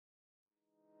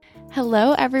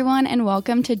Hello, everyone, and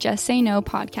welcome to Just Say No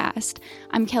podcast.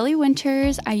 I'm Kelly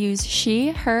Winters. I use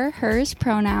she, her, hers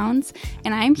pronouns,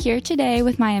 and I am here today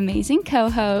with my amazing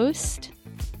co-host.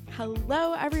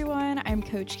 Hello, everyone. I'm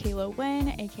Coach Kayla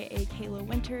Wynn, aka Kayla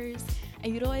Winters. I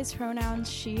utilize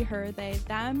pronouns she, her, they,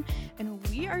 them, and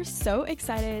we are so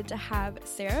excited to have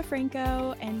Sarah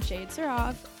Franco and Jade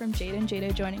Saraf from Jade and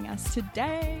Jada joining us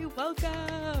today.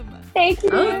 Welcome. Thank you.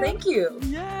 Oh, thank you.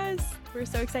 Yes, we're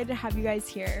so excited to have you guys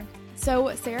here.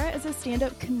 So Sarah is a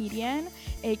stand-up comedian,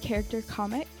 a character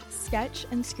comic, sketch,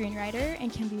 and screenwriter,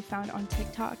 and can be found on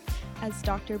TikTok as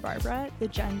Dr. Barbara, the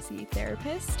Gen Z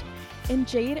therapist. And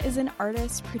Jade is an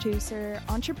artist, producer,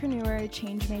 entrepreneur,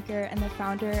 changemaker, and the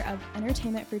founder of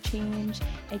Entertainment for Change,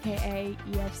 aka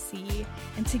EFC.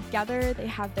 And together they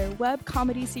have their web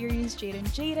comedy series, Jade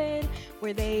and Jaded,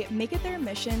 where they make it their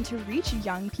mission to reach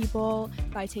young people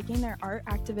by taking their art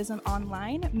activism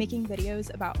online, making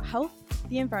videos about health,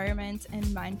 the environment,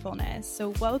 and mindfulness. So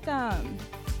welcome.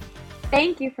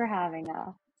 Thank you for having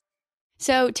us.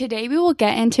 So today we will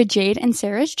get into Jade and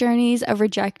Sarah's journeys of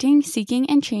rejecting, seeking,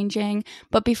 and changing.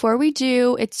 But before we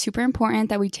do, it's super important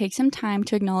that we take some time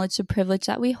to acknowledge the privilege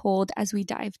that we hold as we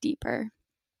dive deeper.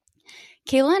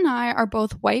 Kayla and I are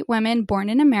both white women born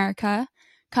in America,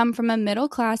 come from a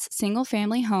middle-class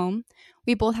single-family home.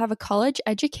 We both have a college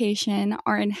education,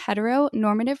 are in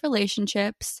heteronormative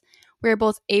relationships. We're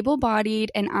both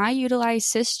able-bodied, and I utilize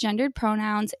cisgendered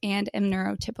pronouns and am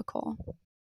neurotypical.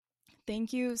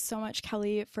 Thank you so much,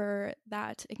 Kelly, for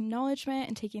that acknowledgement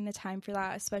and taking the time for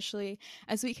that, especially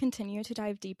as we continue to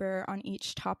dive deeper on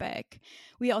each topic.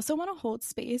 We also want to hold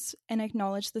space and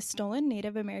acknowledge the stolen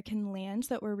Native American lands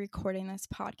that we're recording this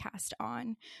podcast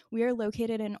on. We are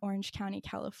located in Orange County,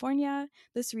 California.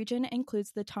 This region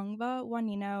includes the Tongva,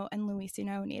 Juanino, and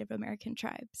Luiseno Native American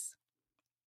tribes.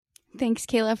 Thanks,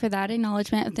 Kayla, for that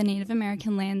acknowledgement of the Native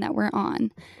American land that we're on.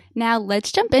 Now,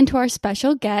 let's jump into our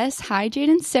special guests. Hi, Jade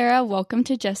and Sarah. Welcome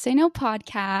to Just Say No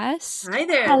podcast. Hi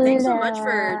there. Hello. Thanks so much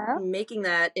for making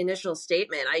that initial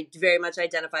statement. I very much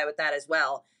identify with that as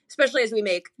well, especially as we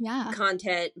make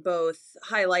content both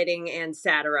highlighting and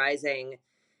satirizing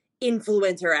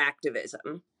influencer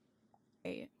activism.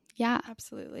 Yeah,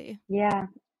 absolutely. Yeah,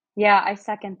 I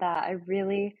second that. I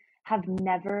really have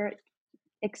never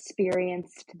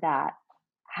experienced that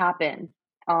happen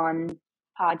on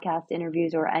podcast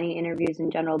interviews or any interviews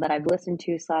in general that I've listened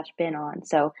to / been on.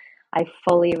 So I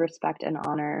fully respect and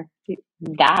honor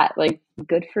that. Like,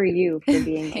 good for you for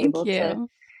being able to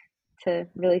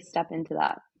really step into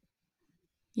that.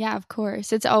 Yeah, of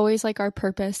course. It's always like our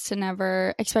purpose to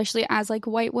never, especially as like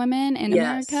white women in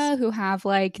America who have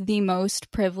like the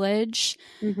most privilege,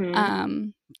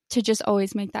 to just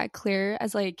always make that clear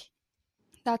as like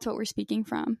that's what we're speaking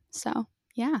from. So,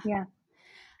 yeah.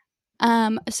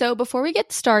 So before we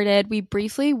get started, we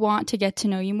briefly want to get to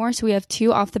know you more. So we have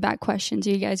 2 off the bat questions. Are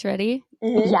you guys ready?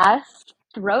 Mm-hmm. Yes.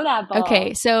 Throw that ball.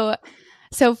 Okay. So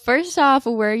first off,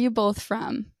 where are you both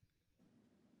from?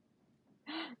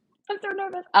 I'm so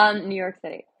nervous. New York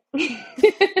City.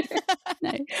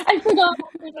 Nice. I forgot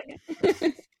for a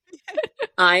second.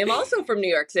 I am also from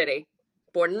New York City,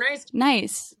 born and raised.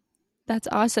 Nice. That's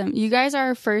awesome. You guys are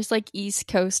our first like East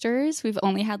Coasters. We've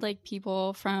only had like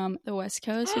people from the West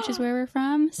Coast, which is where we're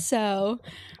from. So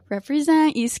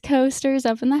represent East Coasters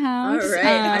up in the house. All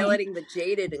right. Highlighting the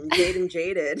jaded and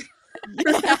jaded.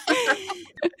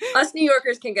 Us New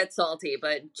Yorkers can get salty,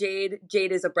 but Jade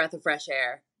is a breath of fresh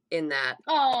air in that.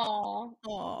 Oh,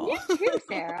 you too,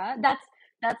 Sarah.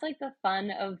 That's like the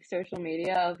fun of social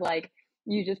media of like,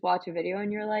 you just watch a video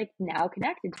and you're like now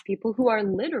connected to people who are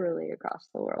literally across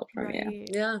the world from you.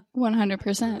 Yeah. 100%.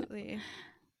 Absolutely.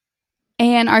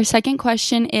 And our second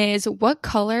question is, what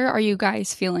color are you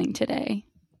guys feeling today?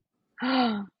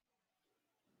 I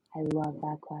love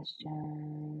that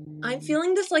question. I'm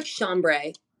feeling this like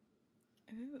chambray.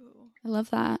 Ooh, I love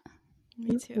that.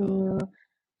 me too.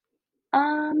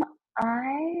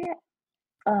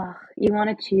 You want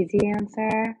a cheesy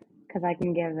answer? Because I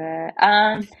can give it.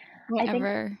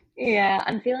 Whatever.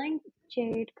 I'm feeling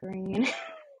jade green.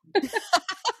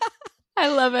 I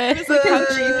love it. I was like, how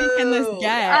crazy can this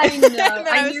get? I know. And then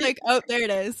I was like, oh, there it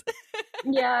is.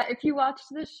 Yeah, if you watch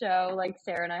the show, like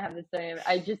Sarah and I have the same.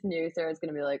 I just knew Sarah's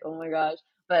gonna be like, oh my gosh,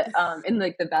 but in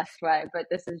like the best way. But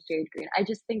this is jade green. I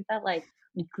just think that like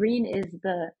green is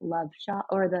the love shot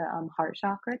or the heart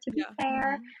chakra, to be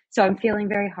fair. So I'm feeling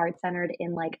very heart centered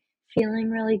in like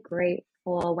feeling really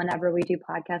grateful whenever we do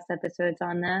podcast episodes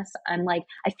on this. I'm like,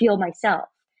 I feel myself.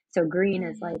 So green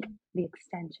is like the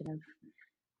extension of.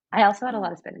 I also had a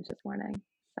lot of spinach this morning,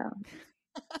 so.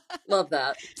 Love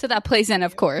that. So that plays in,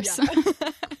 of course.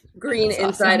 Green That's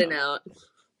inside awesome. and out.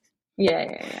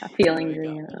 Feeling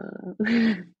green.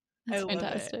 That's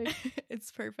fantastic.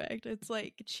 It's perfect. It's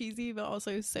like cheesy, but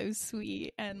also so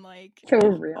sweet and like so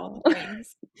real. All the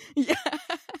things. Yeah.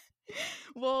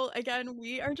 Well, again,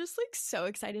 we are just like so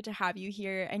excited to have you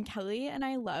here. And Kelly and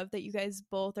I love that you guys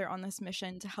both are on this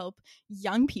mission to help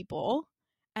young people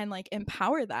and like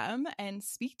empower them and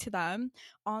speak to them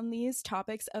on these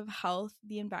topics of health,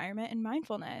 the environment, and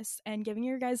mindfulness, and giving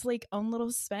your guys like own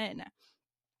little spin.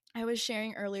 I was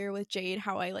sharing earlier with Jade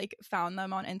how I like found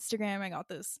them on Instagram. I got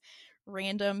this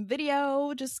random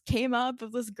video just came up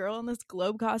of this girl in this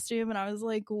globe costume, and I was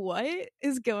like, what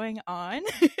is going on?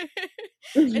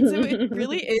 And so it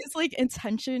really is like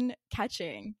intention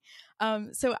catching.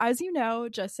 So as you know,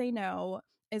 Just Say No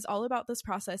is all about this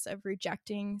process of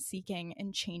rejecting, seeking,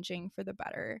 and changing for the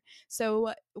better.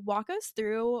 So walk us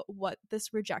through what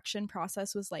this rejection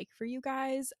process was like for you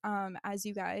guys as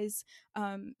you guys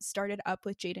started up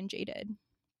with Jade and Jaded.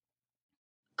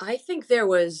 I think there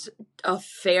was a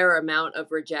fair amount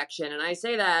of rejection, and I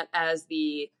say that as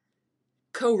the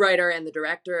co-writer and the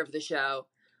director of the show.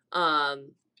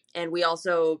 And we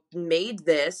also made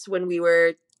this when we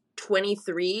were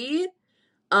 23.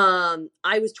 I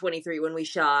was 23 when we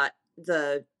shot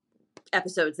the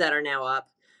episodes that are now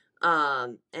up.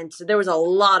 And so there was a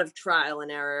lot of trial and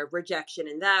error, rejection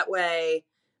in that way.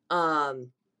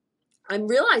 I'm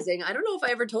realizing, I don't know if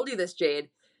I ever told you this, Jade,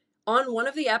 on one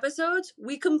of the episodes,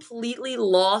 we completely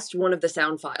lost one of the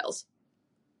sound files.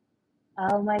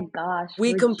 Oh my gosh.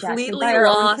 We completely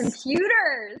lost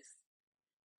computers.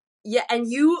 Yeah, and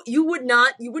you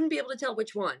wouldn't be able to tell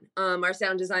which one. Our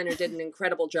sound designer did an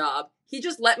incredible job. He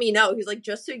just let me know. He's like,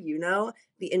 just so you know,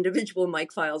 the individual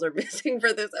mic files are missing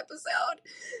for this episode.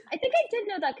 I think I did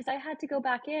know that because I had to go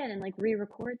back in and like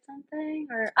re-record something,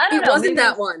 or I don't know. It wasn't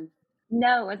that one.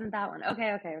 No, it wasn't that one.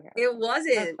 Okay. It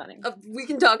wasn't. That's funny. We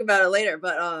can talk about it later,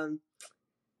 but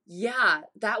yeah,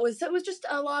 that was just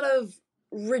a lot of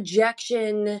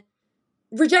rejection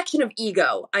of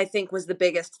ego, I think, was the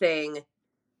biggest thing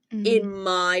in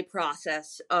my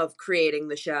process of creating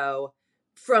the show,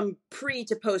 from pre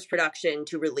to post-production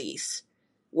to release,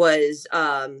 was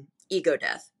ego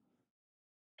death.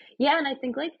 Yeah, and I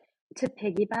think like to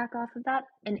piggyback off of that,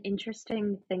 an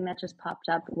interesting thing that just popped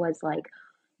up was like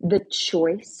the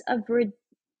choice of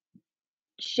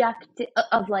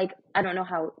of like, I don't know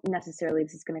how necessarily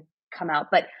this is going to come out,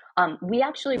 but we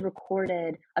actually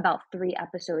recorded about 3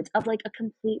 episodes of like a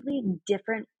completely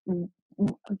different,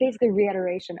 basically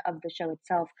reiteration of the show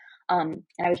itself. And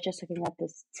I was just looking at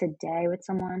this today with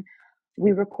someone.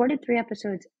 We recorded 3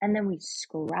 episodes and then we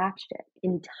scratched it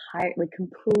entirely,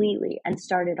 completely, and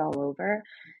started all over.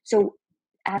 So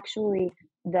actually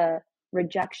the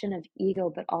rejection of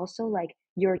ego, but also like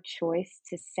your choice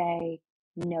to say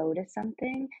no to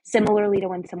something, similarly to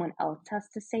when someone else has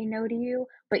to say no to you,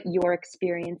 but you're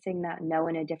experiencing that no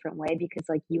in a different way because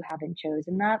like you haven't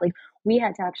chosen that. Like we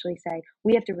had to actually say,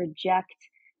 we have to reject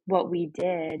what we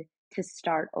did to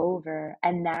start over,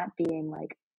 and that being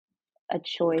like a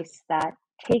choice that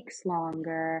takes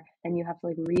longer and you have to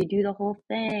like redo the whole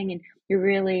thing, and you're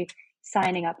really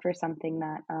signing up for something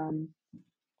that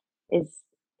is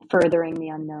furthering the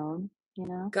unknown, you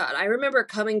know? God, I remember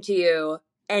coming to you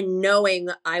and knowing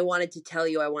I wanted to tell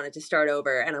you I wanted to start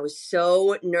over, and I was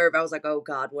so nervous. I was like, oh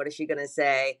God, what is she going to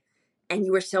say? And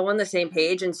you were so on the same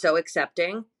page and so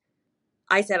accepting.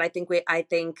 I said, I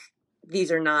think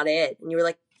these are not it. And you were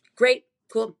like, great,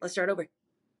 cool, let's start over.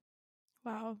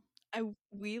 Wow.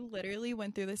 We literally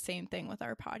went through the same thing with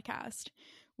our podcast.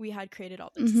 We had created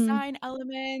all the design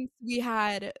elements. We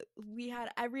had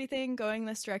everything going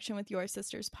this direction with Your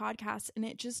Sister's podcast, and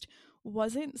it just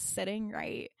wasn't sitting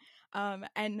right.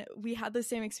 And we had the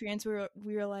same experience where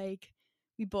we were like,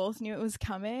 we both knew it was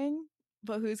coming,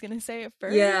 but who's gonna say it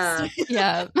first?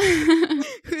 Yeah.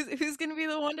 Who's gonna be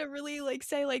the one to really like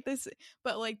say like this?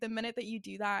 But like the minute that you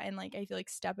do that and like I feel like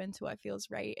step into what feels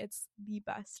right, it's the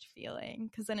best feeling,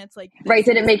 because then it's like, right.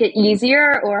 Did it make it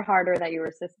easier or harder that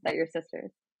your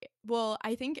sisters? Well,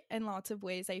 I think in lots of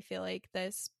ways, I feel like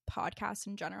this podcast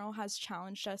in general has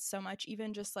challenged us so much,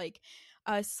 even just like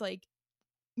us like,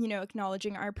 you know,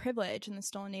 acknowledging our privilege in the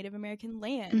stolen Native American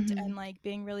land and like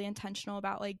being really intentional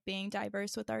about like being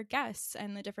diverse with our guests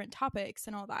and the different topics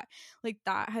and all that. Like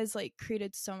that has like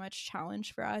created so much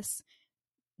challenge for us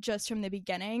just from the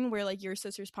beginning, where like Your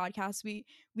Sister's podcast, we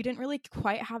didn't really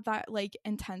quite have that like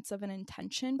intense of an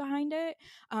intention behind it.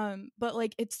 But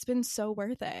like it's been so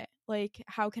worth it. Like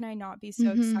how can I not be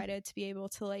so excited to be able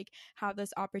to like have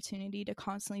this opportunity to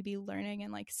constantly be learning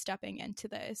and like stepping into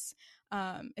this?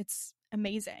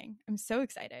 amazing. I'm so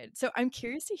excited. So I'm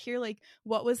curious to hear, like,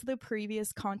 what was the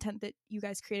previous content that you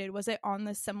guys created? Was it on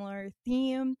the similar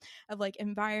theme of like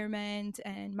environment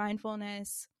and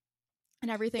mindfulness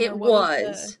and everything? It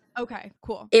was. Okay,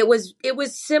 cool. It was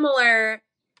similar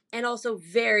and also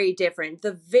very different.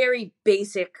 The very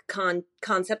basic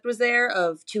concept was there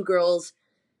of two girls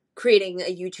creating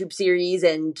a YouTube series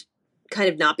and kind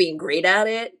of not being great at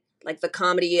it, like the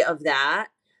comedy of that.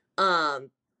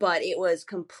 But it was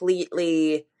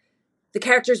completely, the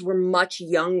characters were much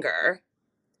younger.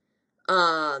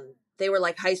 They were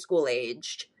like high school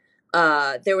aged.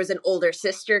 There was an older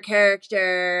sister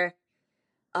character.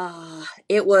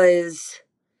 It was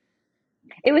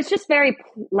just very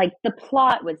like the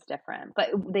plot was different, but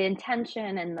the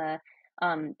intention and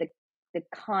the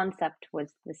concept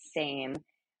was the same.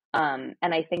 And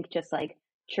I think just like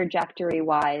trajectory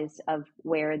wise of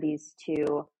where these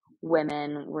two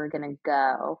women were gonna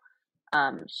go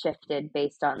shifted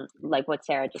based on like what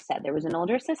Sarah just said. There was an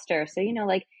older sister, so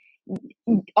like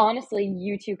honestly,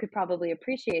 you two could probably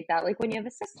appreciate that. Like when you have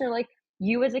a sister, like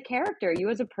you as a character, you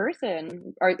as a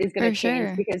person is going to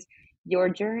change because your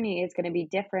journey is going to be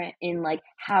different in like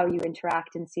how you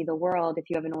interact and see the world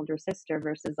if you have an older sister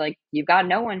versus like you've got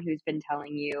no one who's been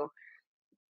telling you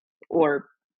or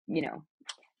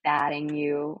batting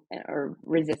you or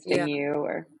resisting you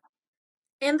or.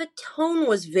 And the tone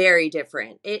was very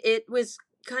different. It was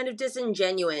kind of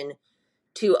disingenuous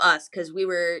to us because we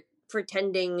were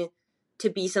pretending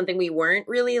to be something we weren't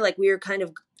really. Like we were kind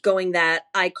of going that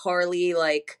iCarly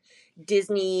like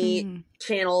Disney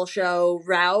Channel show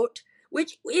route,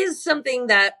 which is something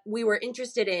that we were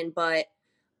interested in, but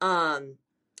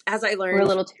as I learned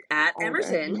at older.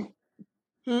 Emerson.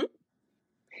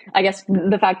 I guess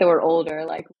the fact that we're older,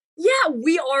 like. Yeah,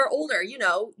 we are older,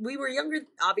 we were younger,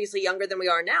 obviously younger than we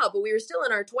are now, but we were still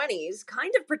in our 20s,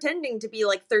 kind of pretending to be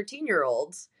like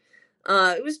 13-year-olds.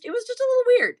 It was just a little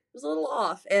weird. It was a little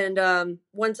off. And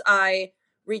once I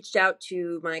reached out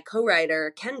to my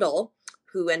co-writer, Kendall,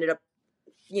 who ended up,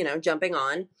 jumping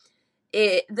on,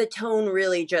 the tone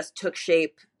really just took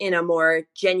shape in a more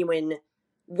genuine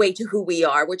way to who we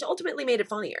are, which ultimately made it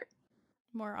funnier.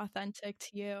 More authentic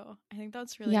to you. I think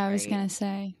that's really great. I was going to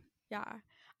say. Yeah.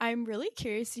 I'm really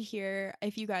curious to hear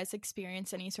if you guys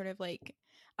experience any sort of like,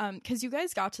 because you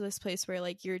guys got to this place where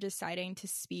like you're deciding to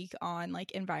speak on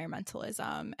like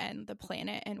environmentalism and the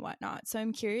planet and whatnot. So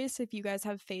I'm curious if you guys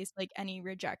have faced like any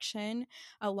rejection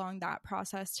along that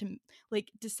process to like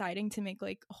deciding to make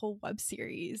like a whole web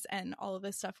series and all of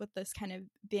this stuff with this kind of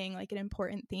being like an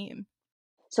important theme.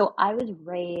 So I was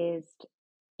raised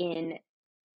in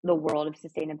the world of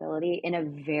sustainability in a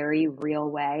very real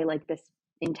way. Like this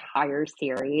entire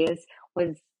series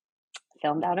was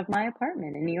filmed out of my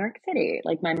apartment in New York City.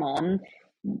 Like my mom,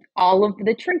 all of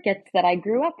the trinkets that I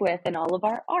grew up with and all of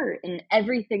our art and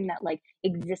everything that like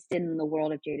existed in the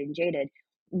world of Jade and Jaded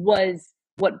was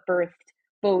what birthed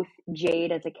both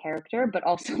Jade as a character, but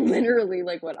also literally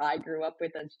like what I grew up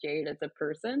with as Jade as a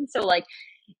person. So like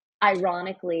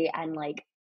ironically and like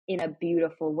in a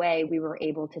beautiful way, we were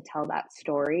able to tell that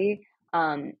story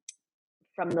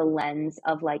from the lens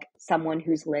of like someone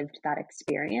who's lived that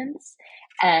experience.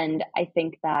 And I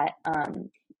think that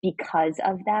because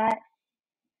of that,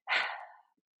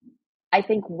 I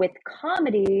think with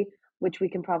comedy, which we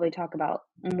can probably talk about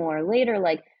more later,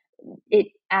 like it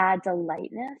adds a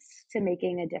lightness to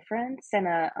making a difference. And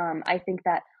I think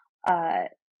that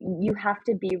you have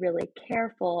to be really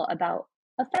careful about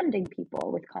offending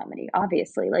people with comedy.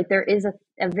 Obviously, like there is a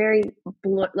very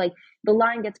like the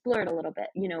line gets blurred a little bit,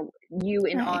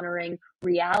 in honoring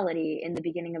reality in the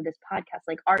beginning of this podcast.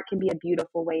 Like art can be a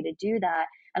beautiful way to do that,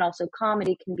 and also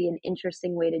comedy can be an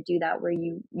interesting way to do that where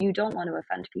you don't want to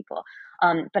offend people.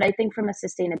 But I think from a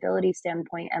sustainability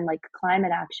standpoint and like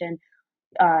climate action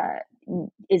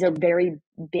is a very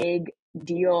big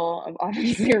deal, of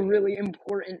obviously a really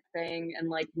important thing, and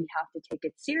like we have to take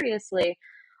it seriously.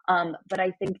 But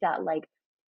I think that like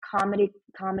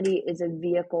comedy is a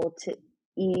vehicle to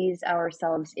ease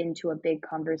ourselves into a big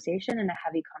conversation and a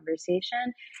heavy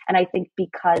conversation. And I think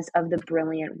because of the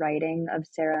brilliant writing of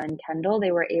Sarah and Kendall,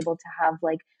 they were able to have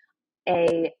like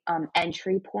a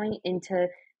entry point into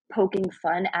poking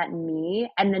fun at me,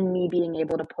 and then me being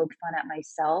able to poke fun at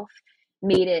myself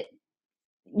made it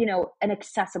an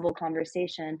accessible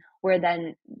conversation where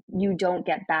then you don't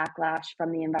get backlash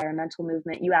from the environmental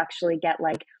movement. You actually get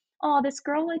like, oh, this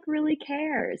girl like really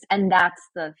cares. And that's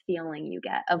the feeling you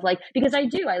get of like, because I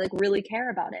like really care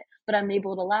about it, but I'm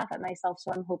able to laugh at myself.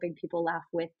 So I'm hoping people laugh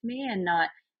with me and not,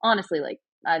 honestly, like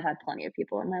I've had plenty of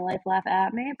people in my life laugh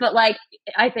at me, but like,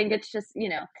 I think it's just,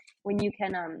 when you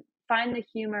can find the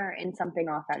humor in something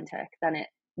authentic,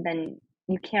 then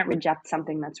you can't reject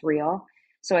something that's real.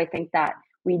 So I think that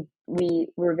we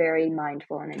were very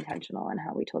mindful and intentional in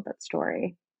how we told that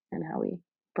story and how we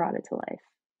brought it to life.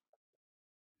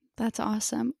 That's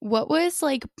awesome. What was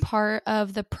like part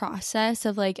of the process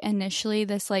of like initially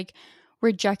this like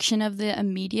rejection of the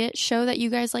immediate show that you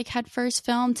guys like had first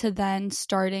filmed to then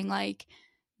starting like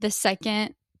the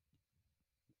second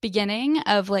beginning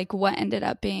of like what ended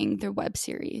up being the web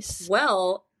series?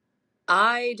 Well,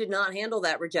 I did not handle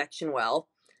that rejection well.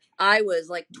 I was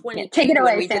like 22 Take it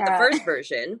away, when we Sarah. did the first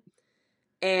version,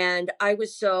 and I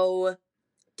was so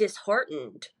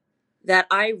disheartened that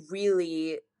I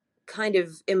really kind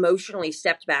of emotionally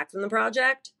stepped back from the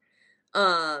project.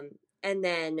 And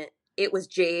then it was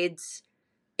Jade's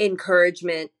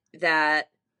encouragement that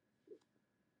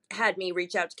had me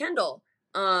reach out to Kendall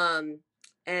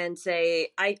and say,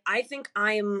 I think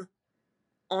I'm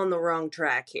on the wrong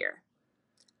track here.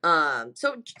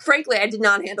 So frankly, I did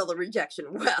not handle the rejection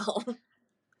well.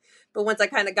 But once I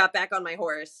kind of got back on my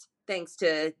horse, thanks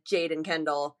to Jade and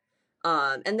Kendall,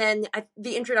 and then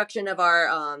the introduction of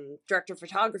our director of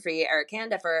photography, Eric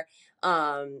Handeffer,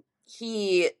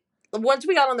 once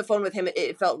we got on the phone with him,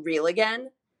 it felt real again.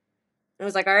 I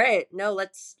was like, all right, no,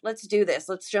 let's do this.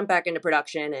 Let's jump back into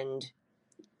production and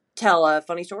tell a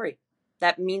funny story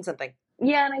that means something.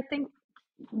 Yeah, and I think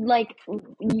like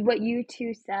what you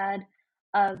two said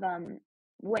of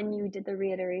when you did the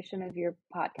reiteration of your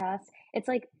podcast, it's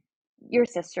like your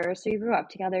sister, so you grew up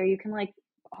together. You can like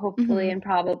hopefully and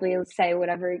probably say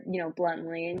whatever,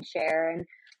 bluntly and share. And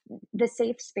the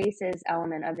safe spaces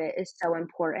element of it is so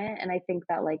important. And I think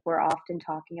that like we're often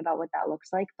talking about what that looks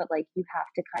like, but like you have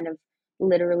to kind of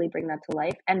literally bring that to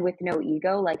life. And with no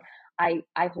ego, like I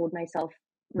hold myself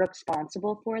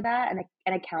responsible for that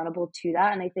and accountable to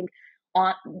that. And I think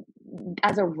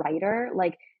as a writer,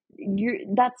 like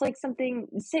that's like something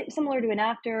similar to an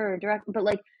actor or director, but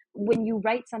like when you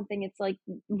write something, it's like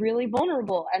really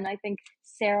vulnerable. And I think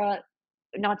Sarah,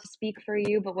 not to speak for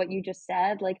you, but what you just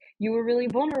said, like you were really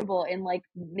vulnerable in like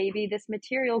maybe this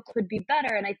material could be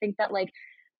better. And I think that like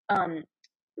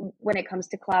when it comes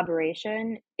to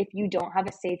collaboration, if you don't have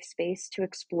a safe space to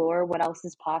explore what else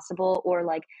is possible or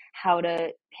like how to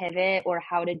pivot or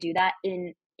how to do that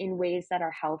in ways that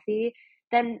are healthy,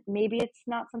 then maybe it's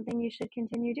not something you should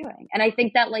continue doing. And I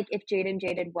think that like if Jade and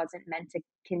Jaded wasn't meant to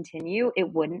continue,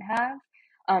 it wouldn't have.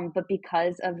 But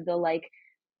because of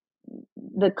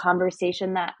the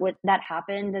conversation that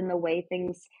happened and the way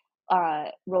things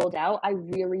rolled out, I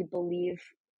really believe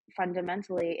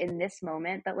fundamentally in this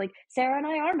moment that like Sarah and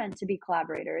I are meant to be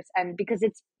collaborators, and because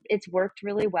it's worked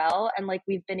really well, and like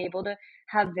we've been able to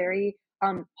have very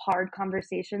hard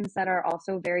conversations that are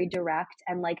also very direct,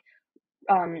 and like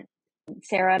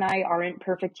Sarah and I aren't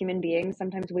perfect human beings.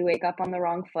 Sometimes we wake up on the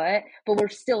wrong foot, but we're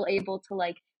still able to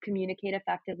like communicate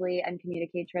effectively and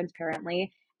communicate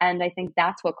transparently. And I think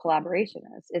that's what collaboration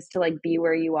is to like be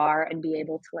where you are and be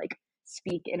able to like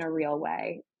speak in a real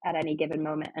way at any given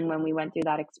moment. And when we went through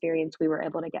that experience, we were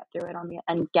able to get through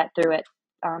it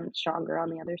stronger on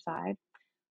the other side.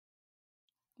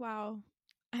 Wow.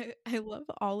 I love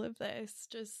all of this.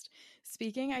 Just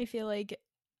speaking, I feel like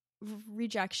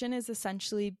rejection is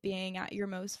essentially being at your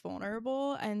most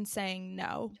vulnerable and saying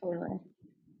no. Totally.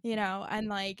 And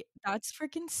like that's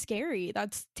freaking scary.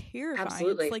 That's terrifying.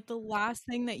 Absolutely. It's like the last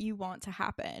thing that you want to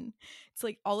happen. It's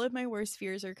like all of my worst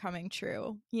fears are coming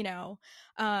true,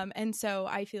 and so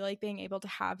I feel like being able to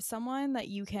have someone that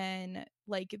you can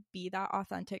like be that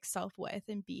authentic self with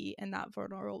and be in that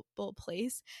vulnerable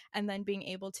place, and then being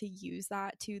able to use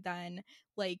that to then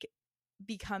like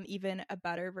become even a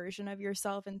better version of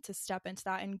yourself and to step into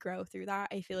that and grow through that,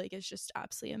 I feel like is just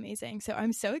absolutely amazing. So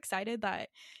I'm so excited that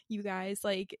you guys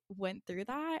like went through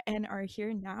that and are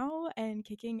here now and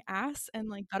kicking ass and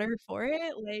like better for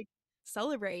it. Like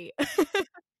celebrate.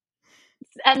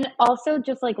 And also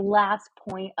just like last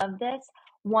point of this,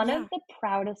 one of the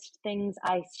proudest things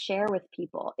I share with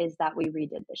people is that we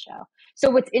redid the show. So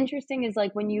what's interesting is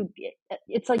like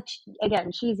it's like,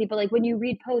 again, cheesy, but like when you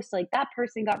read posts, like that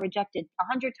person got rejected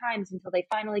 100 times until they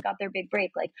finally got their big break.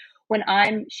 Like when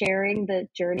I'm sharing the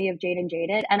journey of Jade and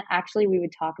Jaded, and actually we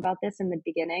would talk about this in the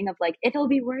beginning of like, if it'll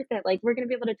be worth it, like we're going to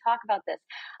be able to talk about this.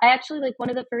 I actually like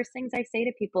one of the first things I say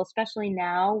to people, especially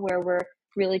now where we're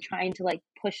really trying to like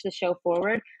push the show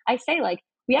forward, I say like,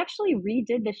 we actually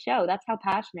redid the show. That's how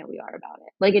passionate we are about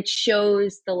it. Like it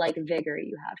shows the like vigor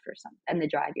you have for something and the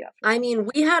drive you have. I mean,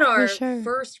 we had our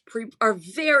our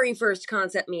very first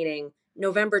concept meeting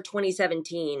November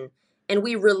 2017, and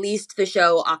we released the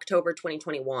show October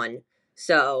 2021.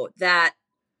 So that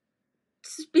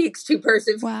speaks to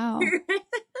perseverance. Wow.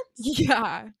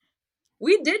 Yeah.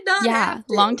 We did not have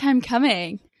to. Long time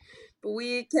coming. But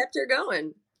we kept her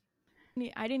going.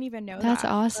 I didn't even know That's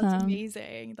that. Awesome. That's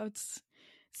amazing. That's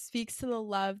speaks to the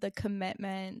love, the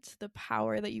commitment, the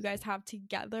power that you guys have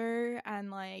together.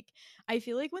 And like, I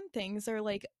feel like when things are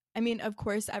like, I mean, of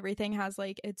course, everything has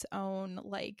like its own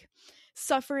like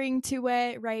suffering to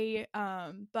it, right?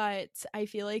 But I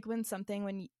feel like when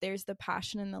there's the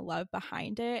passion and the love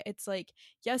behind it, it's like,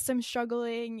 yes, I'm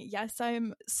struggling, yes,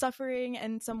 I'm suffering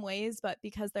in some ways, but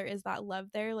because there is that love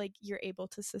there, like you're able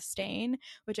to sustain,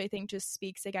 which I think just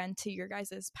speaks again to your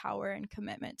guys' power and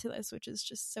commitment to this, which is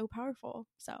just so powerful.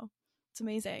 So it's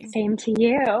amazing. Same to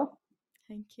you.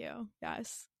 Thank you.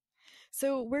 Yes.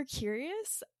 So we're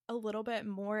curious a little bit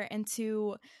more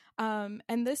into,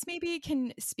 and this maybe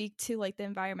can speak to like the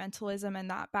environmentalism and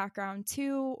that background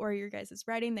too, or your guys'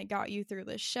 writing that got you through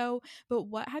this show. But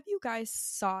what have you guys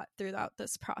sought throughout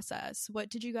this process? What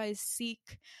did you guys seek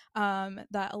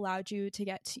that allowed you to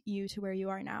get you to where you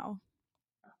are now?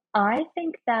 I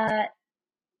think that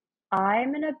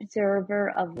I'm an observer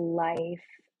of life,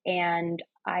 and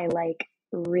I like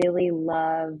really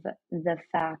love the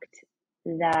fact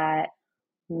that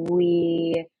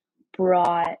we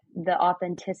brought the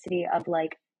authenticity of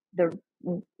like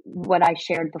what I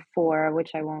shared before,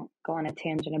 which I won't go on a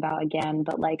tangent about again,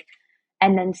 but like,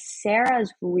 and then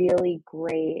Sarah's really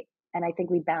great, and I think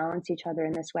we balance each other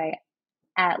in this way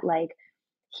at like,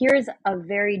 here's a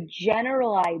very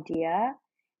general idea,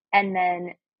 and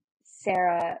then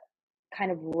Sarah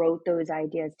kind of wrote those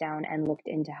ideas down and looked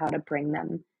into how to bring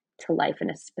them to life in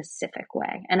a specific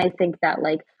way. And I think that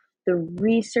like the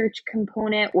research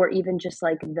component, or even just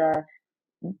like the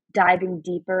diving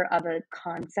deeper of a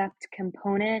concept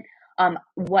component,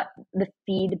 what the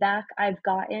feedback I've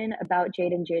gotten about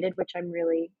Jade and Jaded, which I'm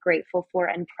really grateful for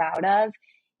and proud of,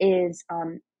 is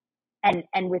and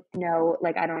with no,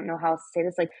 like, I don't know how else to say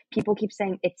this, like people keep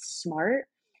saying it's smart,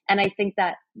 and I think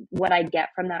that what I get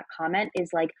from that comment is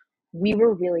like, we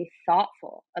were really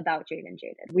thoughtful about Jade and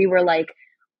Jaded. We were like,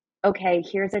 okay,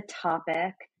 here's a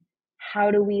topic,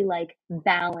 how do we like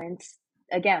balance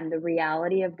again the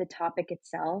reality of the topic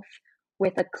itself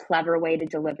with a clever way to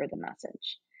deliver the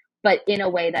message, but in a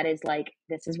way that is like,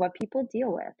 this is what people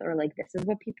deal with, or like this is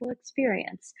what people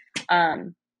experience.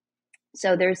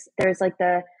 So there's like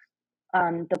the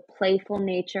playful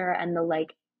nature and the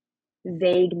like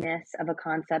vagueness of a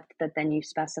concept that then you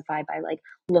specify by like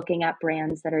looking at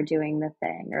brands that are doing the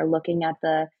thing, or looking at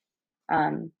the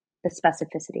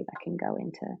specificity that can go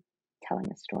into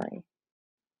telling a story.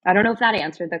 I don't know if that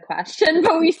answered the question,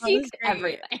 but we seek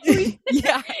everything.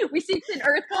 We seek an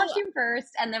earth costume first,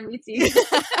 and then we seek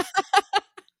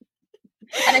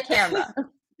and a camera.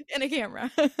 And a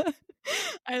camera.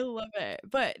 I love it.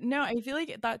 But no, I feel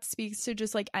like that speaks to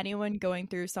just like anyone going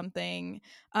through something.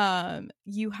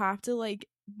 You have to like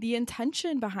the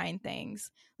intention behind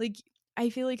things. Like I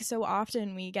feel like so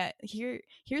often we get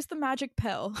here's the magic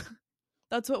pill.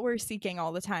 That's what we're seeking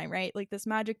all the time, right? Like this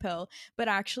magic pill. But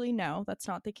actually, no, that's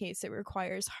not the case. It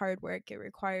requires hard work. It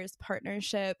requires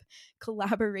partnership,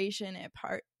 collaboration.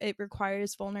 It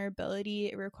requires vulnerability.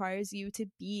 It requires you to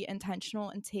be intentional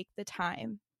and take the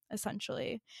time,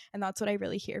 essentially. And that's what I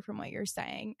really hear from what you're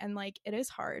saying. And like, it is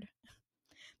hard.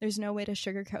 There's no way to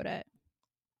sugarcoat it.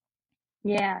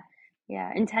 Yeah.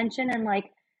 Intention, and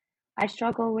like, I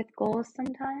struggle with goals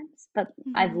sometimes, but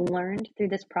I've learned through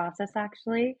this process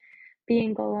actually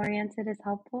being goal oriented is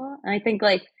helpful. And I think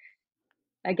like,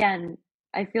 again,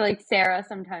 I feel like Sarah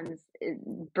sometimes it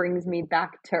brings me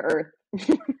back to earth.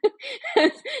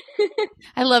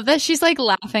 I love that she's like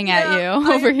laughing at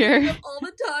you over here. All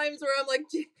the times where I'm like,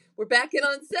 we're back in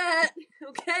on set.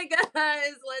 Okay,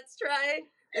 guys, let's try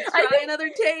another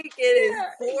take. It is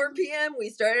 4 p.m. We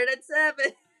started at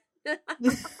 7.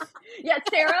 Yeah,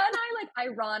 Sarah and I like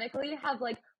ironically have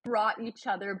like brought each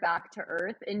other back to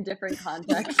earth in different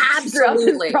contexts.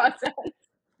 Absolutely. Process.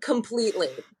 Completely.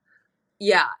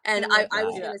 Yeah. And I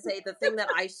was going to say the thing that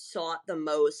I sought the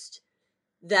most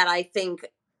that I think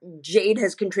Jade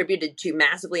has contributed to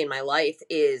massively in my life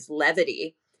is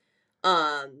levity.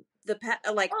 I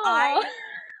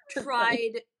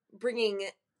tried bringing,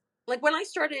 like when I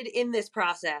started in this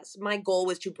process, my goal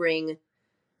was to bring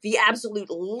the absolute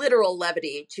literal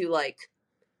levity to like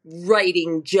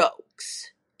writing jokes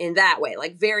in that way,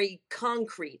 like very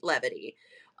concrete levity.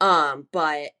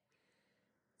 But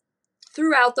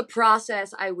throughout the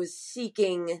process, I was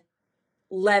seeking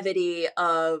levity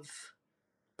of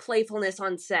playfulness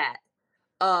on set,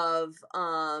 of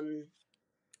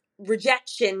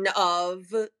rejection, of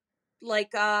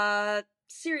like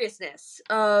seriousness,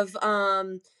 of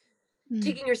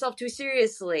taking yourself too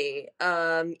seriously,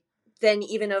 than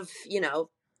even of,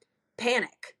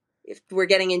 panic, if we're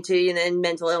getting into,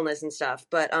 mental illness and stuff.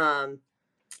 But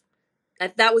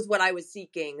that was what I was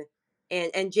seeking.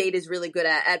 And Jade is really good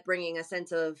at bringing a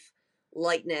sense of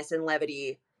lightness and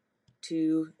levity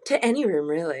to any room,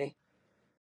 really.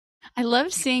 I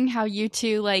love seeing how you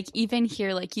two, like, even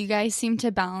here, like, you guys seem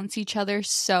to balance each other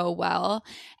so well.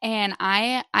 And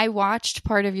I watched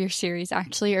part of your series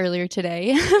actually earlier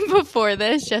today before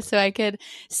this, just so I could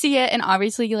see it and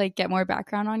obviously, like, get more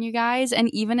background on you guys.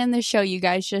 And even in the show, you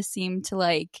guys just seem to,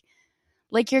 like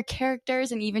your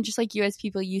characters, and even just like you as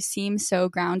people, you seem so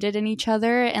grounded in each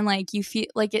other, and like you feel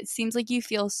like, it seems like you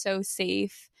feel so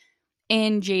safe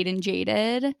in Jade and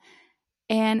Jaded.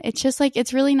 And it's just like,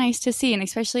 it's really nice to see. And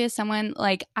especially as someone,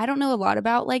 like, I don't know a lot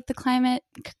about like the climate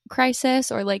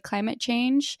crisis or like climate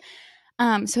change.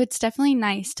 So it's definitely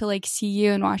nice to like see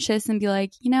you and watch this and be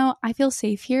like, I feel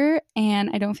safe here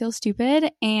and I don't feel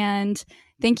stupid. And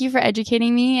thank you for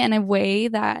educating me in a way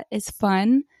that is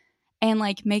fun and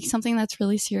like make something that's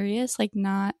really serious like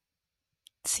not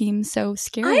seem so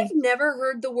scary. I've never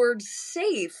heard the word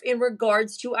safe in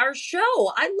regards to our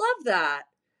show. I love that.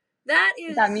 That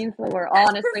means the word.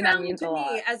 Honestly, that means to a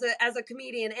lot. me as a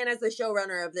comedian and as the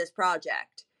showrunner of this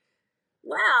project.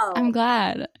 Wow. I'm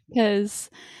glad, because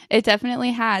it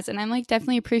definitely has, and I'm like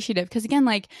definitely appreciative, because again,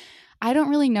 like, I don't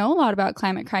really know a lot about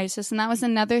climate crisis, and that was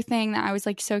another thing that I was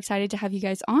like so excited to have you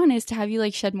guys on, is to have you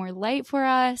like shed more light for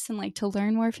us and like to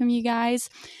learn more from you guys.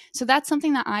 So that's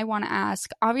something that I want to ask.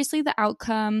 Obviously, the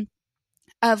outcome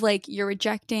of like your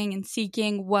rejecting and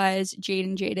seeking was Jade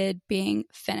and Jaded being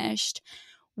finished.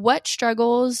 What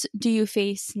struggles do you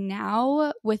face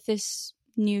now with this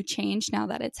new change now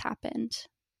that it's happened?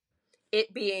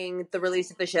 It being the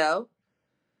release of the show?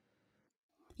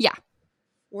 Yeah.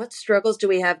 What struggles do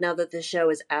we have now that the show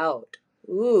is out?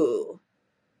 Ooh.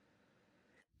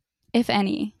 If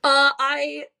any.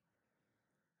 I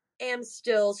am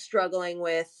still struggling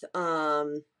with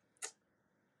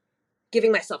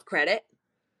giving myself credit.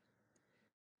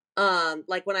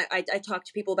 Like when I talk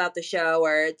to people about the show,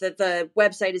 or the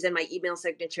website is in my email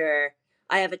signature,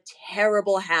 I have a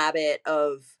terrible habit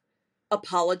of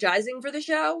apologizing for the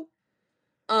show,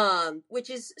 which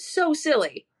is so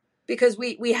silly, because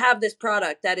we have this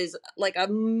product that is like a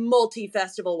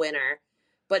multi-festival winner.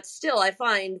 But still, I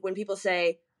find when people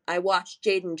say, I watched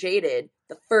Jade and Jaded,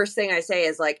 the first thing I say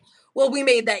is like, well, we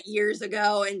made that years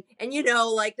ago, and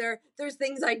like there's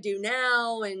things I do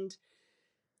now, and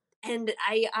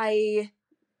I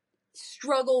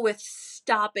struggle with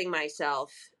stopping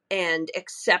myself and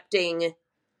accepting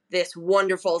this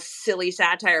wonderful, silly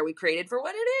satire we created for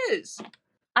what it is.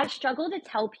 I struggle to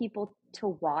tell people to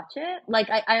watch it. Like,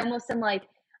 I almost am like,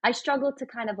 I struggle to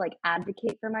kind of like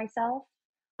advocate for myself,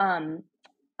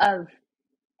 of,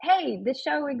 hey, this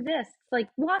show exists, like,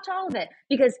 watch all of it.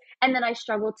 Because, and then I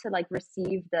struggle to like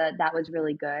receive that was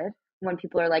really good when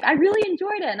people are like, I really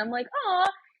enjoyed it. And I'm like, oh,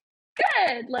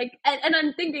 good. Like, and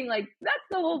I'm thinking like, that's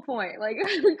the whole point. Like,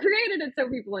 we created it so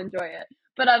people enjoy it.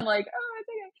 But I'm like, oh, it's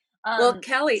okay. Well,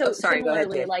 Kelly, so sorry, go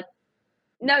ahead, Kate. like,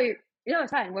 no,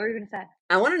 it's fine. What were you going to say?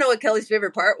 I want to know what Kelly's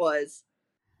favorite part was.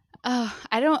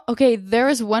 Okay, there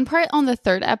was one part on the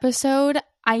third episode.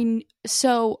 I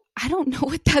don't know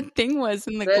what that thing was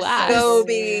in the glass.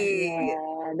 SCOBY.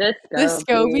 Yeah, the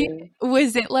SCOBY.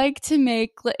 Was it like to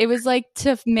make, it was like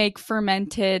to make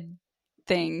fermented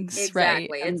things,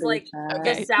 exactly. Right? It's like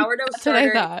the sourdough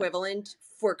starter equivalent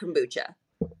for kombucha.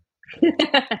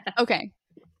 Okay.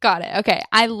 Got it. Okay.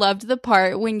 I loved the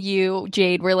part when you,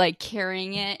 Jade, were like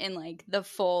carrying it in like the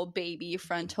full baby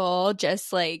frontal,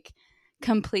 just like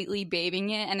completely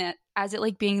babying it. And as it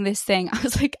like being this thing, I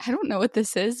was like, I don't know what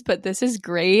this is, but this is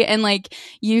great. And like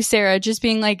you, Sarah, just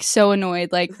being like so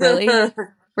annoyed, like, really?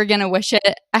 We're going to wish it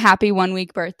a happy 1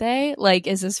 week birthday? Like,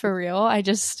 is this for real? It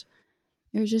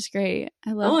was just great.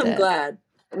 I loved it. I'm glad.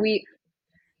 We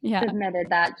submitted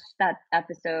that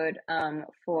episode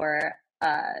for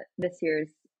this year's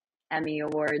Emmy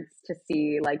Awards to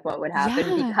see like what would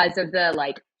happen, because of the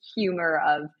like humor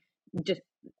of just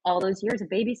all those years of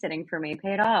babysitting for me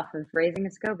paid off, of raising a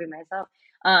SCOBY myself.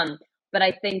 But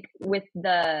I think with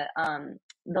the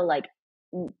like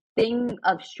thing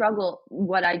of struggle,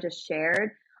 what I just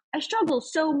shared, I struggle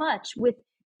so much with,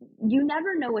 you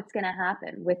never know what's going to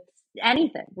happen with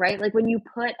anything, right? Like when you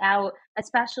put out,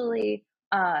 especially,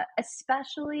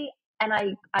 and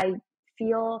I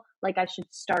feel like I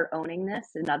should start owning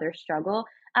this, another struggle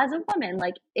as a woman.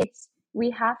 Like,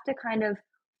 we have to kind of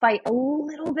fight a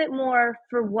little bit more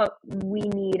for what we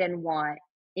need and want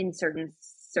in certain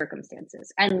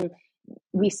circumstances. And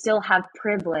we still have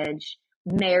privilege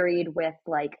married with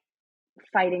like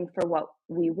fighting for what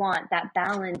we want. That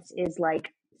balance is like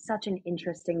such an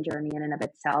interesting journey in and of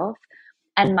itself.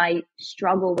 And my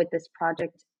struggle with this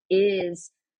project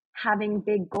is having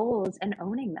big goals and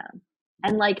owning them,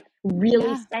 and like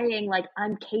really saying like,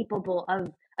 I'm capable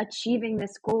of achieving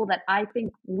this goal that I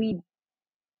think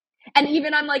and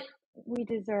even I'm like, we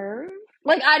deserve.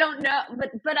 Like, I don't know,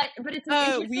 but it's an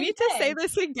interesting we need to say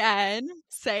this again.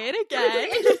 Say it again.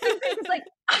 It's an interesting thing, because like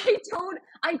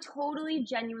I totally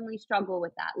genuinely struggle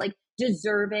with that. Like,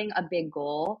 deserving a big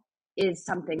goal is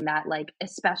something that, like,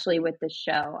 especially with this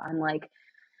show, I'm like,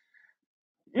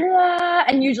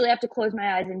 and usually I have to close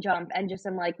my eyes and jump, and just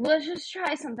I'm like, well, let's just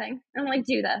try something and like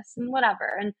do this and whatever.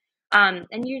 And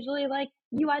usually, like,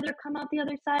 you either come out the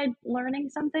other side learning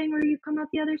something, or you come out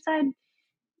the other side,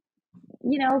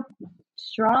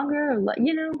 stronger,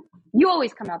 you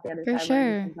always come out the other side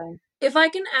learning something. If I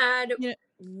can add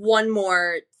one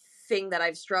more thing that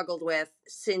I've struggled with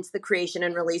since the creation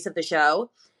and release of the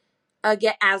show,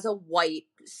 again, as a white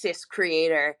cis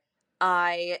creator,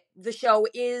 the show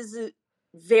is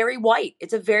very white.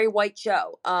 It's a very white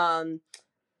show.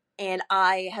 And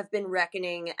I have been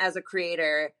reckoning as a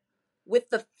creator with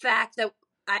the fact that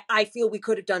I feel we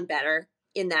could have done better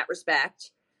in that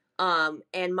respect.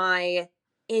 And my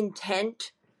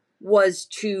intent was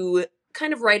to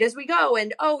kind of write as we go.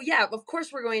 And, of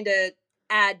course we're going to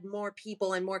add more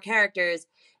people and more characters.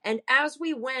 And as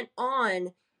we went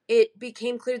on, it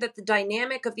became clear that the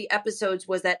dynamic of the episodes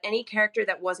was that any character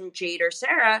that wasn't Jade or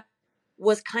Sarah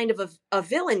was kind of a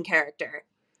villain character.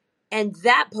 And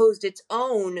that posed its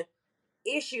own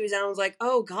issues. And I was like,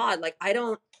 oh God, like, I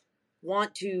don't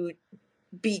want to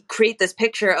create this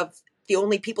picture of the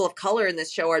only people of color in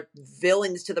this show are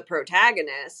villains to the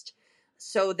protagonist.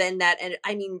 So then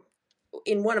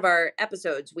in one of our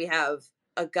episodes, we have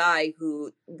a guy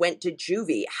who went to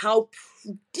juvie. How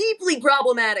deeply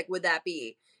problematic would that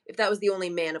be if that was the only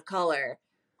man of color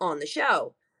on the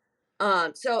show?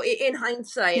 So in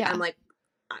hindsight, I'm like,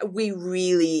 we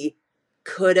really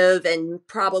could have and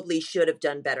probably should have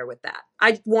done better with that.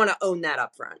 I want to own that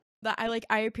up front. That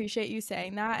I appreciate you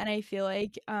saying that. And I feel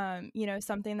like,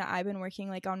 something that I've been working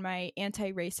like on my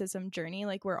anti-racism journey,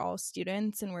 like, we're all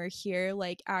students and we're here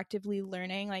like actively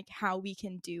learning like how we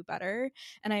can do better.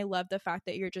 And I love the fact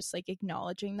that you're just like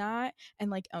acknowledging that and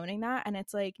like owning that. And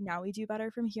it's like, now we do better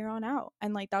from here on out.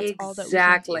 And like, that's all that we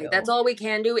can do. That's all we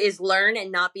can do, is learn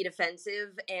and not be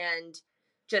defensive and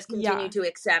just continue to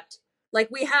accept. Like,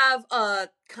 we have a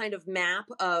kind of map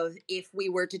of if we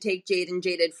were to take Jade and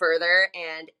Jaded further,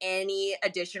 and any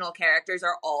additional characters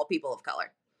are all people of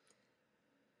color.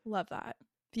 Love that.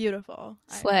 Beautiful.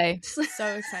 Slay. I'm so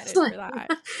excited for that.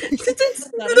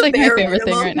 That's like my favorite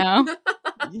thing right now.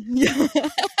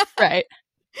 Right.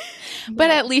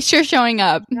 But at least you're showing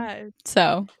up. Yeah.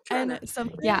 So. And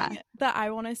something that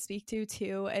I want to speak to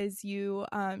too is you,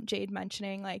 Jade,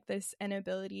 mentioning like this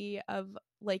inability of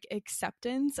like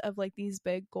acceptance of like these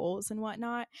big goals and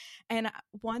whatnot. And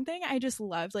one thing I just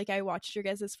loved, like, I watched your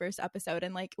guys' first episode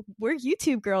and like, we're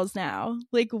YouTube girls now.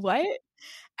 Like, what?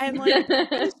 And like, I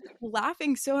was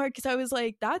laughing so hard because I was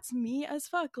like, that's me as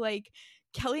fuck. Like,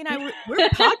 Kelly and I we're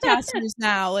podcasters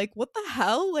now. Like, what the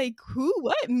hell? Like, who?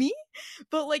 What? Me?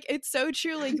 But like, it's so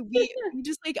true. Like, we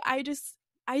just like,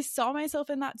 I saw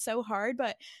myself in that so hard.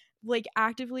 But like,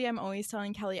 actively, I'm always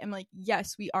telling Kelly, I'm like,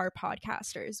 yes, we are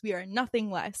podcasters. We are nothing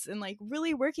less. And like,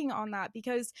 really working on that,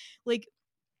 because like,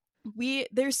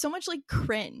 there's so much like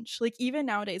cringe, like even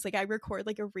nowadays, like I record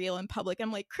like a reel in public,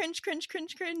 I'm like cringe,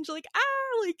 like,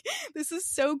 like this is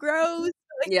so gross.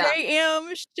 Like, here I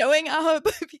am showing up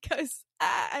because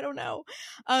I don't know.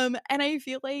 And I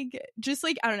feel like, just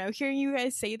like, I don't know, hearing you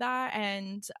guys say that,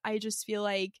 and I just feel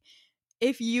like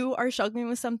if you are struggling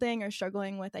with something, or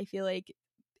struggling with, I feel like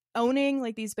owning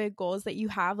like these big goals that you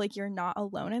have, like, you're not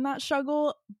alone in that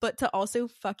struggle, but to also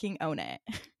fucking own it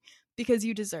because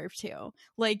you deserve to.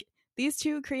 Like, these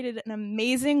two created an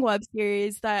amazing web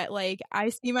series that like I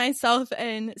see myself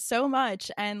in so much,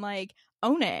 and like,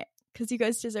 own it because you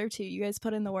guys deserve to. You guys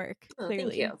put in the work,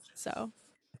 clearly. Thank you. So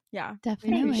yeah,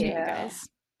 definitely. You guys.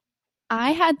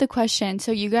 I had the question.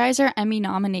 So you guys are Emmy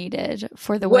nominated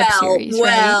for the web series, right?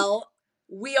 Well,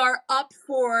 we are up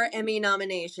for Emmy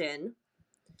nomination.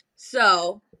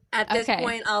 So at this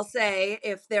point, I'll say,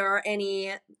 if there are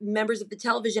any members of the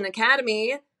Television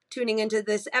Academy tuning into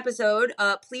this episode,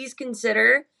 please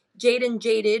consider Jade and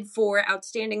Jaded for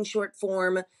Outstanding Short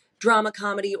Form Drama,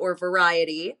 Comedy, or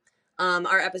Variety.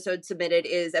 Our episode submitted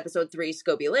is episode 3,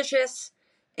 Scobulicious.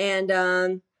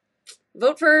 And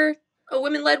vote for a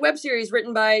women-led web series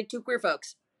written by 2 queer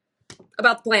folks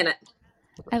about the planet.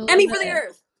 Emmy for the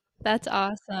Earth. That's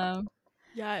awesome.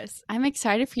 Yes. I'm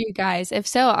excited for you guys. If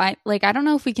so, I don't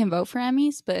know if we can vote for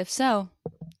Emmys, but if so,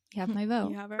 you have my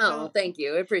vote. Oh, thank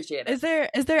you. I appreciate it.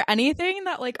 Is there anything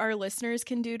that like our listeners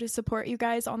can do to support you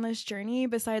guys on this journey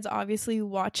besides obviously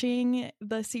watching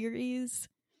the series?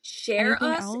 Share anything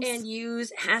us else? And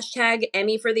use hashtag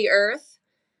Emmy for the Earth.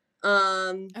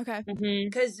 Okay.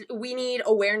 Because we need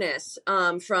awareness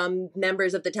from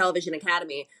members of the Television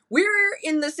Academy. We're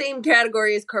in the same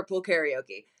category as Carpool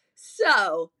Karaoke.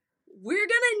 So we're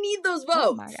gonna need those votes.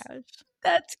 Oh my gosh.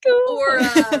 That's cool.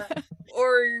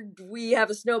 Or we have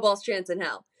a snowball's chance in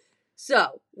hell.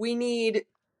 So we need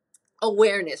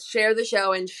awareness. Share the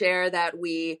show and share that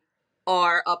we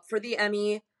are up for the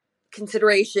Emmy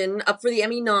consideration, up for the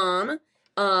Emmy nom.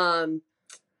 Oh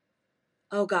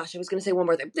gosh, I was gonna say one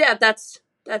more thing. Yeah, that's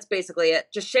basically it.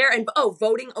 Just share and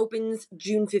voting opens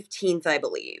June 15th, I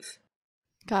believe.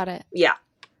 Got it. Yeah.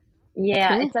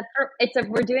 Yeah, cool.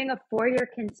 We're doing a 4-year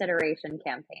consideration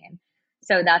campaign.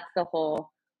 So that's the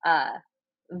whole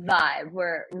vibe.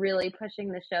 We're really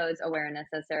pushing the show's awareness,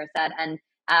 as Sarah said, and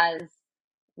as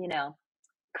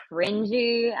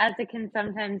cringy as it can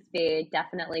sometimes be,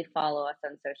 definitely follow us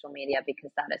on social media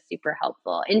because that is super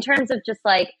helpful in terms of just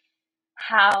like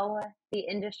how the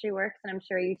industry works. And I'm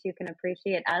sure you two can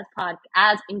appreciate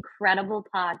as incredible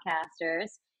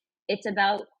podcasters. It's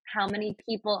about how many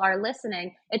people are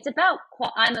listening. It's about,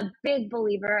 I'm a big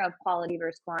believer of quality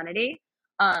versus quantity.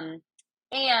 And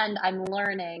I'm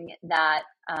learning that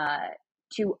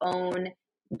to own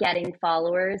getting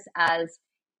followers, as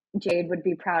Jade would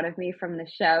be proud of me from the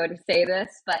show to say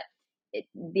this, but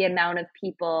the amount of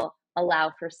people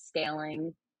allow for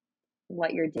scaling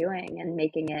what you're doing and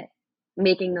making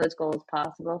those goals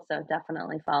possible. So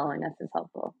definitely following us is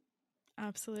helpful.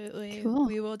 Absolutely. Cool.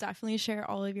 We will definitely share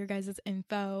all of your guys'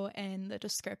 info in the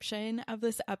description of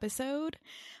this episode.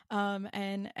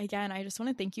 And again, I just want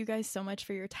to thank you guys so much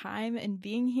for your time and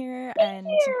being here and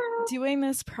doing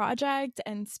this project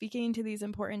and speaking to these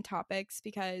important topics,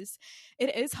 because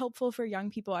it is helpful for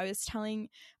young people. I was telling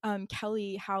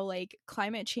Kelly how like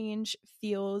climate change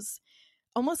feels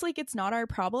almost like it's not our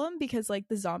problem because like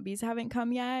the zombies haven't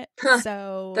come yet.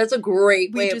 So that's a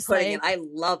great way of putting it. I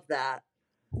love that.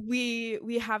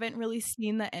 We haven't really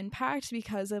seen the impact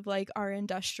because of like our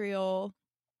industrial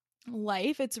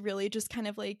life. It's really just kind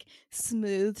of like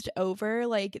smoothed over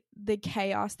like the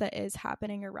chaos that is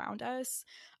happening around us.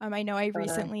 I know I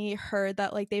recently heard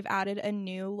that like they've added a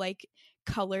new like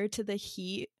color to the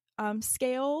heat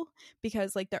scale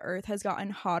because like the earth has gotten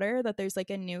hotter, that there's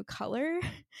like a new color.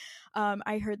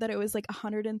 I heard that it was like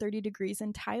 130 degrees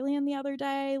in Thailand the other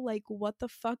day. Like, what the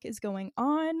fuck is going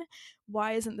on?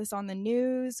 Why isn't this on the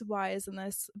news? Why isn't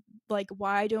this like,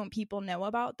 why don't people know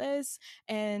about this?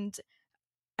 And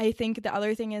I think the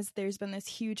other thing is there's been this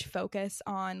huge focus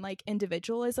on like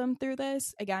individualism through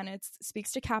this. Again, it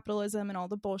speaks to capitalism and all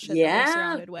the bullshit that we're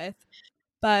surrounded with.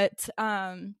 But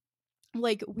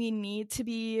like we need to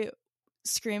be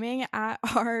screaming at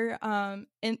our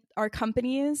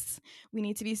companies. We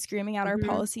need to be screaming at our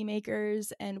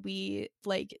policymakers, and we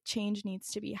like change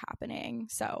needs to be happening.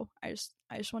 So I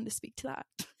just wanted to speak to that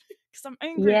because I'm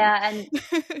angry. And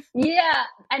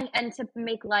to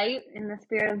make light in the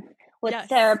spirit of what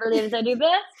Sarah believes I do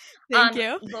best. Thank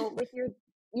you. Vote with your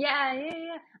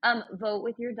vote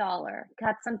with your dollar.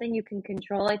 That's something you can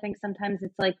control. I think sometimes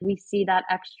it's like we see that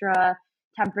extra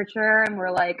temperature and we're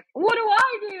like, what do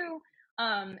I do?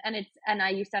 And I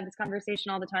used to have this conversation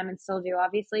all the time and still do.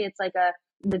 Obviously, it's like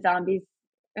the zombies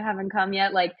haven't come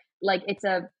yet. Like it's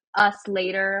a us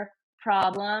later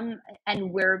problem,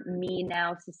 and we're me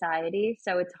now society.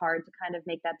 So it's hard to kind of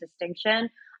make that distinction.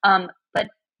 But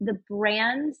the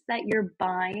brands that you're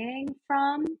buying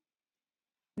from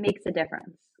makes a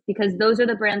difference, because those are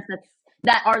the brands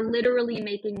that are literally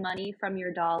making money from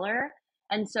your dollar.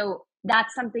 And so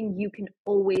that's something you can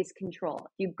always control.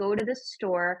 You go to the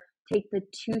store, take the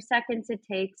 2 seconds it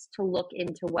takes to look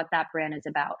into what that brand is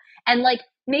about. And like,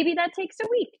 maybe that takes a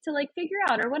week to like figure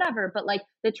out or whatever, but like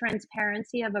the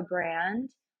transparency of a brand,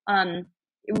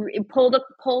 pull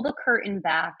the curtain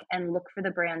back and look for the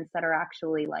brands that are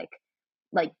actually like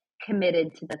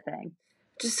committed to the thing.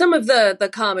 Just some of the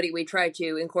comedy we try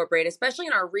to incorporate, especially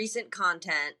in our recent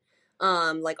content,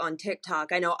 like on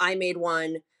TikTok. I know I made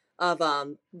one of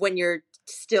when you're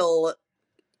still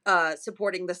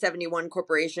supporting the 71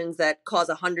 corporations that cause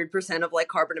 100% of like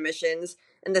carbon emissions,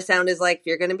 and the sound is like, if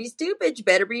you're gonna be stupid, you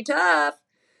better be tough.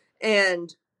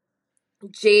 And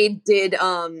Jade did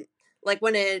like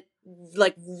when it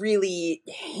like really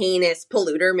heinous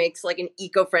polluter makes like an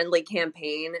eco-friendly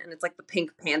campaign, and it's like the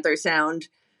Pink Panther sound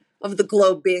of the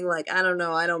globe being like, I don't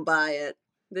know, I don't buy it,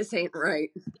 this ain't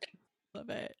right. love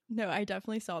it. No, I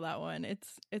definitely saw that one.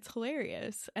 It's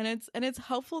hilarious. And it's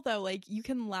helpful though. Like you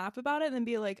can laugh about it and then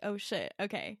be like, oh shit,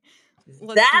 okay.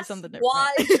 Let's do something different.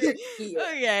 Why you're here.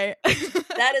 Okay.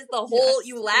 That is the whole,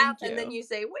 you laugh and then you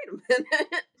say, wait a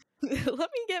minute. Let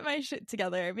me get my shit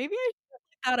together. Maybe I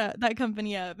should pick that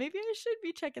company up. Maybe I should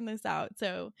be checking this out.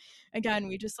 So again,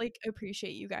 we just like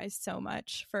appreciate you guys so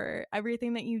much for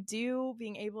everything that you do,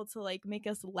 being able to like make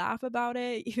us laugh about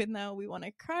it, even though we want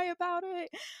to cry about it,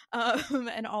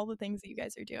 and all the things that you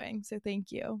guys are doing. So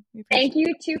thank you. Thank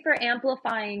you too for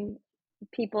amplifying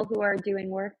people who are doing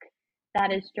work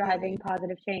that is driving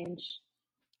positive change.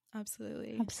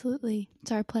 Absolutely. Absolutely.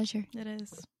 It's our pleasure. It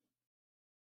is.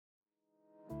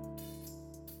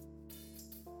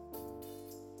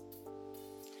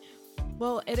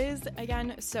 Well, it is,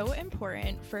 again, so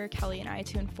important for Kelly and I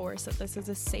to enforce that this is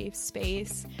a safe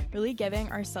space, really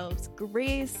giving ourselves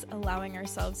grace, allowing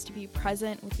ourselves to be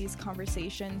present with these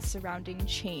conversations surrounding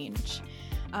change.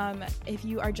 If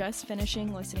you are just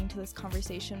finishing listening to this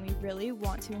conversation, we really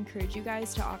want to encourage you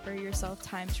guys to offer yourself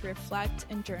time to reflect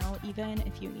and journal even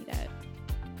if you need it.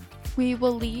 We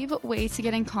will leave ways to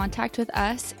get in contact with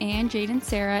us and Jade and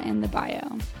Sarah in the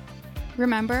bio.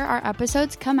 Remember, our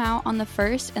episodes come out on the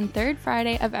first and third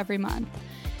Friday of every month.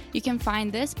 You can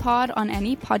find this pod on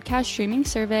any podcast streaming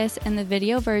service, and the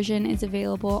video version is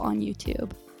available on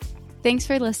YouTube. Thanks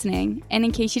for listening, and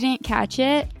in case you didn't catch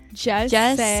it, just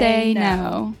say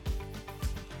no.